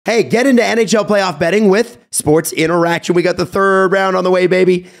Hey, get into NHL playoff betting with Sports Interaction. We got the third round on the way,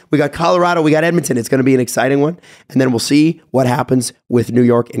 baby. We got Colorado, we got Edmonton. It's going to be an exciting one. And then we'll see what happens with New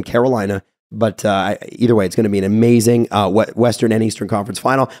York and Carolina. But either way, it's going to be an amazing Western and Eastern Conference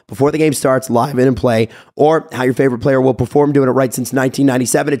final before the game starts, live in and play, or how your favorite player will perform, doing it right since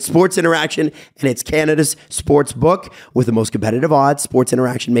 1997. It's Sports Interaction, and it's Canada's sports book with the most competitive odds. Sports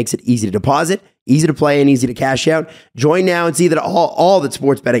Interaction makes it easy to deposit, easy to play, and easy to cash out. Join now and see that all that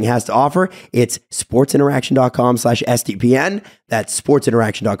sports betting has to offer. It's sportsinteraction.com/STPN. That's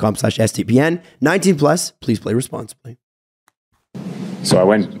sportsinteraction.com/STPN. 19 plus. Please play responsibly. So I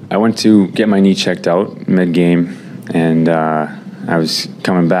went to get my knee checked out mid-game, and I was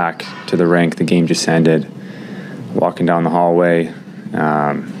coming back to the rink. The game just ended. Walking down the hallway,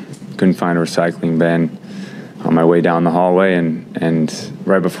 couldn't find a recycling bin on my way down the hallway, and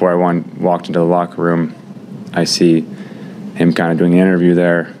right before I walked into the locker room, I see him kind of doing an interview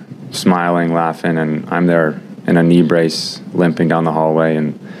there, smiling, laughing, and I'm there in a knee brace, limping down the hallway,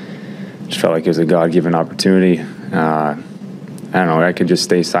 and just felt like it was a God-given opportunity. I don't know, I could just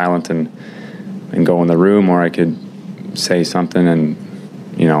stay silent and go in the room, or I could say something and,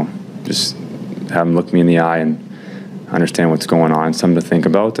 just have him look me in the eye and understand what's going on, something to think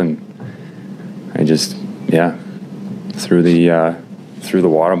about. And I just, threw the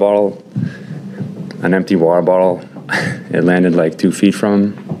water bottle, an empty water bottle. It landed like 2 feet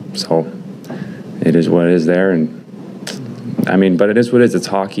from him. So it is what it is there. And but it is what it is. It's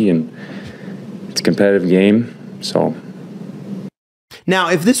hockey and it's a competitive game. So.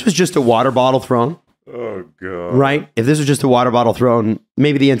 Now, if this was just a water bottle thrown, oh God, right? If this was just a water bottle thrown,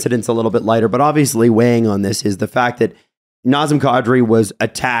 maybe the incident's a little bit lighter. But obviously, weighing on this is the fact that Nazem Kadri was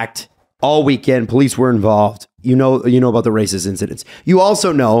attacked all weekend. Police were involved. You know about the racist incidents. You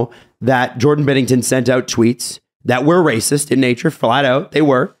also know that Jordan Binnington sent out tweets that were racist in nature, flat out. They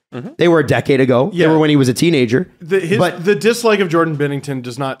were. Mm-hmm. They were a decade ago. Yeah. They were when he was a teenager. The dislike of Jordan Binnington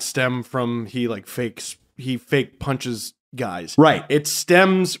does not stem from he fake punches guys. Right. It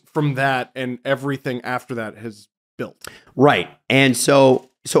stems from that, and everything after that has built. Right. And so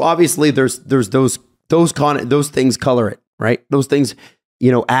obviously there's those things color it, right? Those things,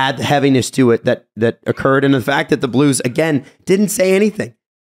 add heaviness to it that occurred. And the fact that the Blues, again, didn't say anything.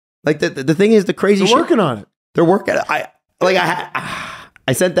 Like the thing is, the crazy They're working on it. They're working. I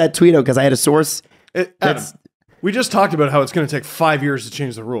sent that tweet out because I had a source. Adam, we just talked about how it's going to take 5 years to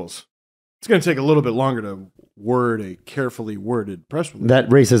change the rules. It's going to take a little bit longer to word a carefully worded press release. That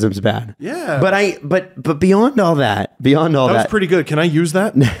racism's bad. Yeah. But beyond all that was pretty good. Can I use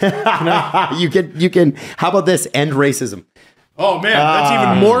that? You can. How about this? End racism. Oh man, that's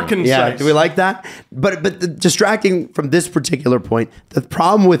even more concise. Yeah, do we like that? But distracting from this particular point, the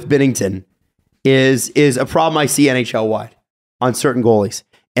problem with Binnington is a problem I see NHL wide on certain goalies.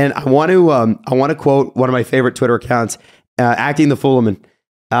 And I want to quote one of my favorite Twitter accounts, Acting the Fullerman.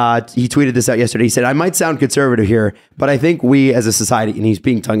 He tweeted this out yesterday. He said, "I might sound conservative here, but I think we as a society," and he's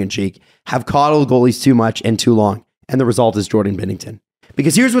being tongue-in-cheek, "have coddled goalies too much and too long. And the result is Jordan Binnington."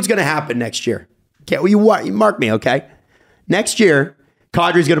 Because here's what's going to happen next year. Okay, well, you mark me, okay? Next year,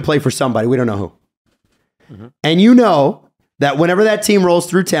 Kadri's going to play for somebody. We don't know who. Mm-hmm. And you know that whenever that team rolls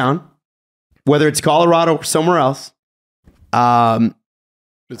through town, whether it's Colorado or somewhere else, it's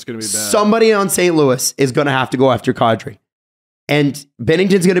going to be bad. Somebody on St. Louis is going to have to go after Kadri. And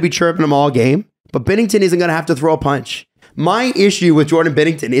Binnington's going to be chirping him all game, but Binnington isn't going to have to throw a punch. My issue with Jordan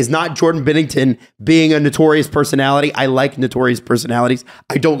Binnington is not Jordan Binnington being a notorious personality. I like notorious personalities.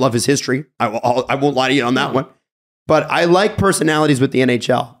 I don't love his history. I won't lie to you on that one. But I like personalities with the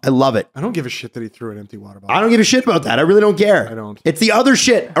NHL. I love it. I don't give a shit that he threw an empty water bottle. I don't give a shit about that. I really don't care. I don't. It's the other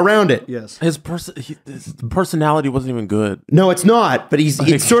shit around it. Yes. His personality wasn't even good. No, it's not. But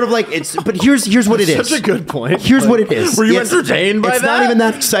it's sort of like it's. But here's what it is. Such a good point. Here's what it is. Were you entertained by that? It's not even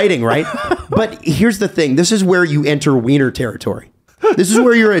that exciting, right? But here's the thing. This is where you enter wiener territory. This is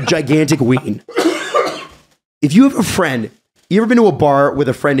where you're a gigantic ween. If you have a friend, you ever been to a bar with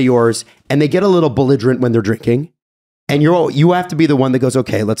a friend of yours and they get a little belligerent when they're drinking? And you have to be the one that goes,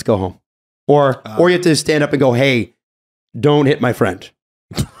 okay, let's go home. Or you have to stand up and go, hey, don't hit my friend.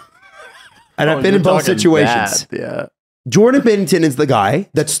 And I've been in both situations. Bad. Yeah. Jordan Binnington is the guy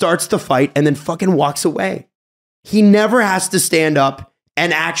that starts the fight and then fucking walks away. He never has to stand up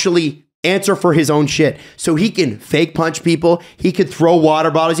and actually answer for his own shit. So he can fake punch people. He could throw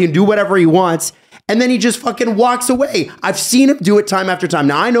water bottles. He can do whatever he wants. And then he just fucking walks away. I've seen him do it time after time.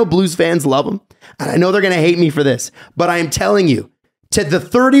 Now, I know Blues fans love him. And I know they're going to hate me for this. But I am telling you, to the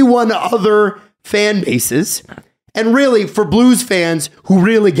 31 other fan bases, and really for Blues fans who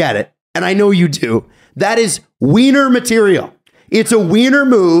really get it, and I know you do, that is wiener material. It's a wiener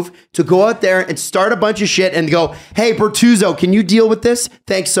move to go out there and start a bunch of shit and go, hey, Bertuzzo, can you deal with this?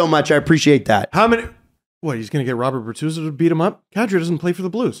 Thanks so much. I appreciate that. How many? What, he's going to get Robert Bertuzzo to beat him up? Kadri doesn't play for the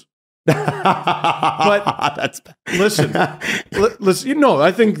Blues. But That's listen,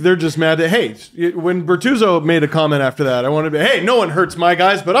 I think they're just mad that, hey, when Bertuzzo made a comment after that, I wanted to be, hey, no one hurts my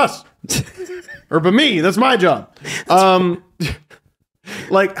guys but us. Or but me. That's my job.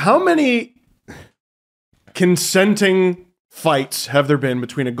 Like, how many consenting fights have there been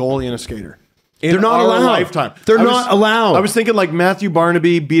between a goalie and a skater? They're not allowed. Lifetime. They're not allowed. I was thinking like Matthew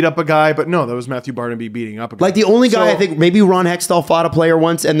Barnaby beat up a guy, but no, that was Matthew Barnaby beating up a guy. Like the only guy, I think maybe Ron Hextall fought a player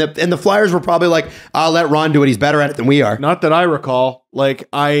once, and the Flyers were probably like, I'll let Ron do it. He's better at it than we are. Not that I recall. Like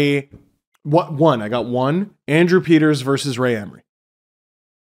I got one. Andrew Peters versus Ray Emery.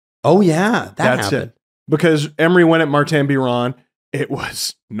 Oh yeah, That's happened. it. Because Emery went at Martin Biron. It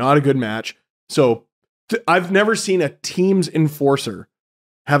was not a good match. So I've never seen a team's enforcer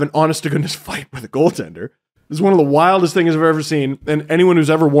have an honest to goodness fight with a goaltender. This is one of the wildest things I've ever seen. And anyone who's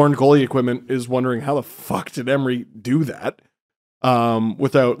ever worn goalie equipment is wondering how the fuck did Emery do that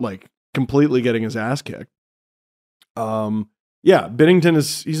without like completely getting his ass kicked. Yeah,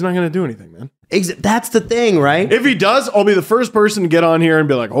 Binnington he's not going to do anything, man. That's the thing, right? If he does, I'll be the first person to get on here and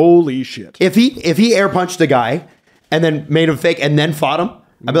be like, holy shit. If he air punched a guy and then made him fake and then fought him,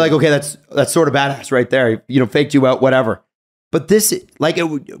 I'd be like, okay, that's sort of badass right there. You know, faked you out, whatever. But this, like,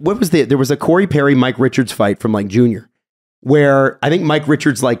 there was a Corey Perry, Mike Richards fight from like junior where I think Mike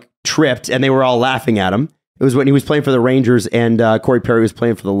Richards like tripped and they were all laughing at him. It was when he was playing for the Rangers and Corey Perry was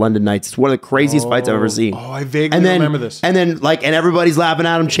playing for the London Knights. It's one of the craziest fights I've ever seen. Oh, I vaguely remember this. And then everybody's laughing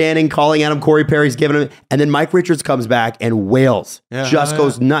at him, chanting, calling at him. Corey Perry's giving him, and then Mike Richards comes back and wails,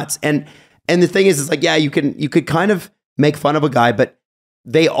 goes nuts. And the thing is, it's like, yeah, you could kind of make fun of a guy, but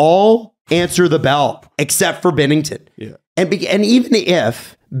they all answer the bell except for Binnington. Yeah. And even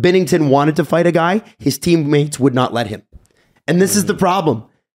if Binnington wanted to fight a guy, his teammates would not let him. And this is the problem.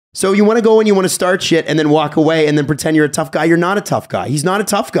 So you want to go and you want to start shit and then walk away and then pretend you're a tough guy. You're not a tough guy. He's not a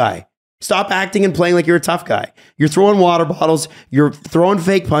tough guy. Stop acting and playing like you're a tough guy. You're throwing water bottles. You're throwing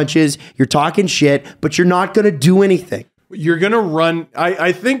fake punches. You're talking shit, but you're not going to do anything. You're going to run.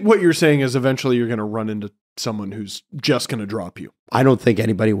 I think what you're saying is eventually you're going to run into someone who's just going to drop you. I don't think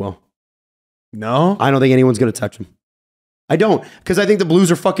anybody will. No? I don't think anyone's going to touch him. I don't, because I think the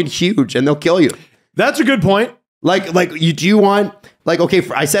Blues are fucking huge and they'll kill you. That's a good point. Do you want, okay,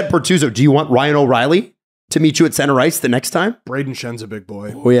 I said Bertuzzo, do you want Ryan O'Reilly to meet you at center ice the next time? Braden Shen's a big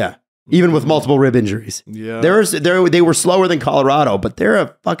boy. Oh yeah. Even with multiple rib injuries. Yeah. They were slower than Colorado, but they're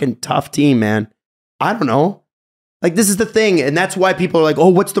a fucking tough team, man. I don't know. Like, this is the thing. And that's why people are like, oh,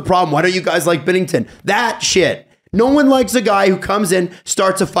 what's the problem? Why don't you guys like Binnington? That shit. No one likes a guy who comes in,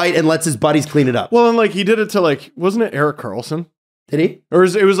 starts a fight, and lets his buddies clean it up. Well, and like he did it to wasn't it Erik Karlsson? Did he? Or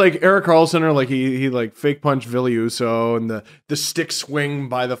it was like Erik Karlsson, or like he like fake punched Ville Husso and the stick swing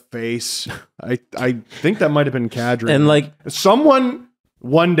by the face. I think that might have been Kadri. And like someone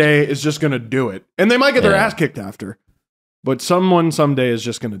one day is just gonna do it, and they might get their ass kicked after. But someone someday is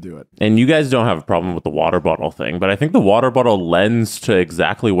just going to do it. And you guys don't have a problem with the water bottle thing, but I think the water bottle lends to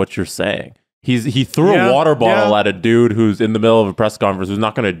exactly what you're saying. He threw a water bottle at a dude who's in the middle of a press conference who's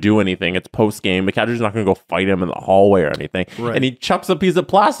not going to do anything. It's post game. McCadry's not going to go fight him in the hallway or anything. Right. And he chucks a piece of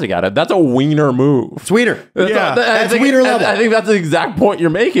plastic at it. That's a wiener move. It's wiener. That's wiener level. I think that's the exact point you're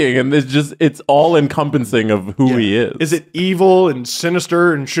making, and it's all encompassing of who he is. Is it evil and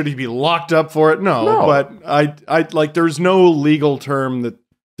sinister, and should he be locked up for it? No. But I like. There's no legal term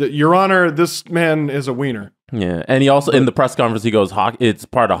that Your Honor, this man is a wiener. Yeah, and he also, in the press conference, he goes, it's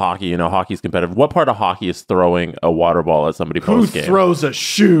part of hockey, you know, hock's competitive. What part of hockey is throwing a water ball at somebody post-game? Who throws a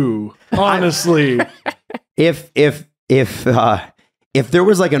shoe, honestly? If there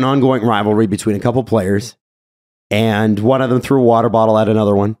was like an ongoing rivalry between a couple players and one of them threw a water bottle at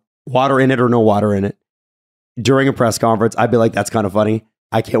another one, water in it or no water in it, during a press conference, I'd be like, that's kind of funny.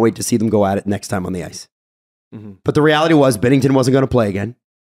 I can't wait to see them go at it next time on the ice. Mm-hmm. But the reality was Binnington wasn't going to play again.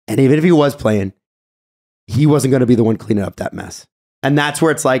 And even if he was playing, he wasn't going to be the one cleaning up that mess. And that's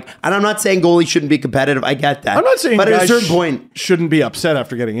where it's like, and I'm not saying goalies shouldn't be competitive. I get that. I'm not saying but at a certain guys point, shouldn't be upset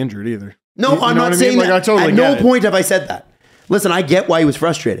after getting injured either. No, I'm not saying that. Like, I totally at no point have I said that. Listen, I get why he was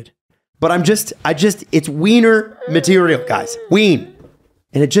frustrated. But it's wiener material, guys. Ween.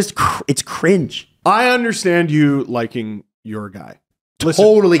 And it's cringe. I understand you liking your guy. Listen,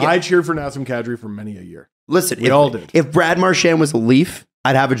 Totally get it. I cheered for Nazem Kadri for many a year. Listen, we all did. If Brad Marchand was a Leaf,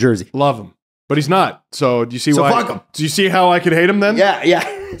 I'd have a jersey. Love him. But he's not. So do you see why? Fuck him. Do you see how I could hate him then? Yeah.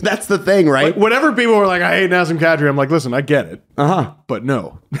 That's the thing, right? Like, whenever people were like, I hate Nazem Kadri, I'm like, listen, I get it. Uh-huh. But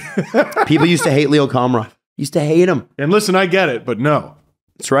no. People used to hate Leo Comrade. Used to hate him. And listen, I get it, but no.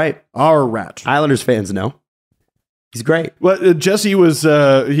 That's right. Our rat. Islanders fans know. He's great. Well, Jesse was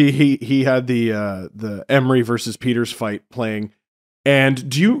he had the Emery versus Peters fight playing. And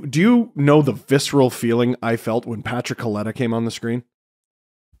do you know the visceral feeling I felt when Patrick Coletta came on the screen?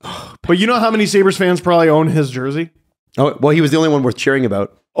 Oh, but you know how many Sabres fans probably own his jersey? Oh, well, he was the only one worth cheering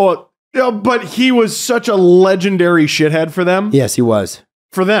about. Oh, yeah, but he was such a legendary shithead for them. Yes, he was.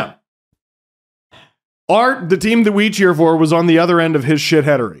 For them. The team that we cheer for was on the other end of his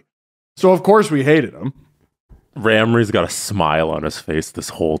shitheadery. So, of course, we hated him. Ramry's got a smile on his face this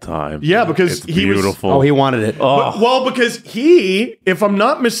whole time. Yeah, because it's beautiful. He wanted it. Oh. Well, because if I'm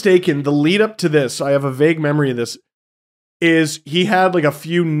not mistaken, the lead up to this, I have a vague memory of this, is he had like a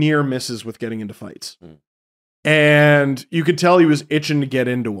few near misses with getting into fights. And you could tell he was itching to get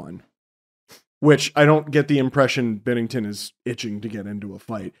into one, which I don't get the impression Binnington is itching to get into a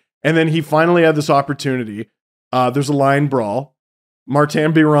fight. And then he finally had this opportunity. There's a line brawl.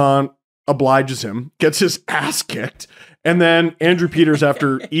 Martin Biron obliges him, gets his ass kicked, and then Andrew Peters,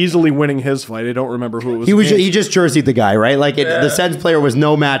 after easily winning his fight, I don't remember who it was. He just jerseyed the guy, right? Like the Sens player was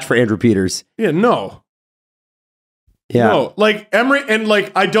no match for Andrew Peters. Yeah, no. Yeah, no. Like Emery, and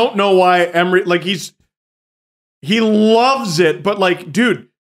like I don't know why Emery. Like he loves it, but like, dude,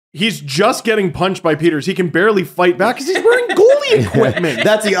 he's just getting punched by Peters. He can barely fight back because he's wearing goalie equipment.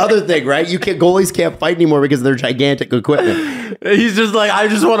 That's the other thing, right? Goalies can't fight anymore because of their gigantic equipment. He's just like, I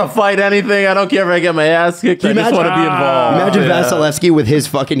just want to fight anything. I don't care if I get my ass kicked. I just want to be involved. Imagine Vasilevsky with his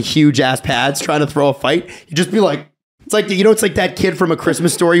fucking huge ass pads trying to throw a fight. He'd just be like, it's like it's like that kid from A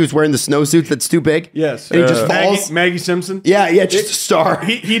Christmas Story who's wearing the snowsuit that's too big. Yes, and he just falls. Maggie Simpson. Yeah, just a star.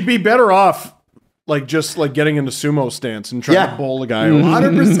 He'd be better off. Like just like getting into sumo stance and trying to bowl a guy.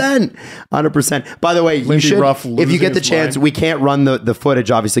 100%. 100%. By the way, you should, if you get the chance, we can't run the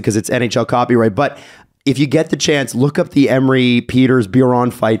footage, obviously, because it's NHL copyright. But if you get the chance, look up the Emery Peters Biron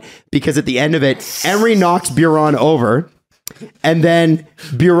fight, because at the end of it, Emery knocks Biron over, and then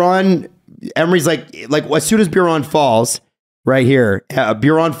Emery's like as soon as Biron falls. Right here,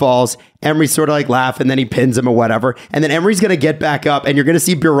 Biron falls. Emery's sort of like laugh, and then he pins him or whatever. And then Emery's gonna get back up, and you're gonna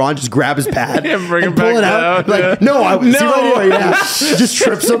see Biron just grab his pad and pull it out. Like, no, see right here, yeah. Just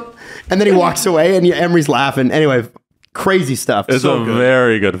trips him, and then he walks away, and Emery's laughing. Anyway, crazy stuff. It's a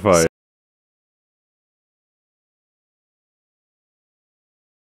very good fight.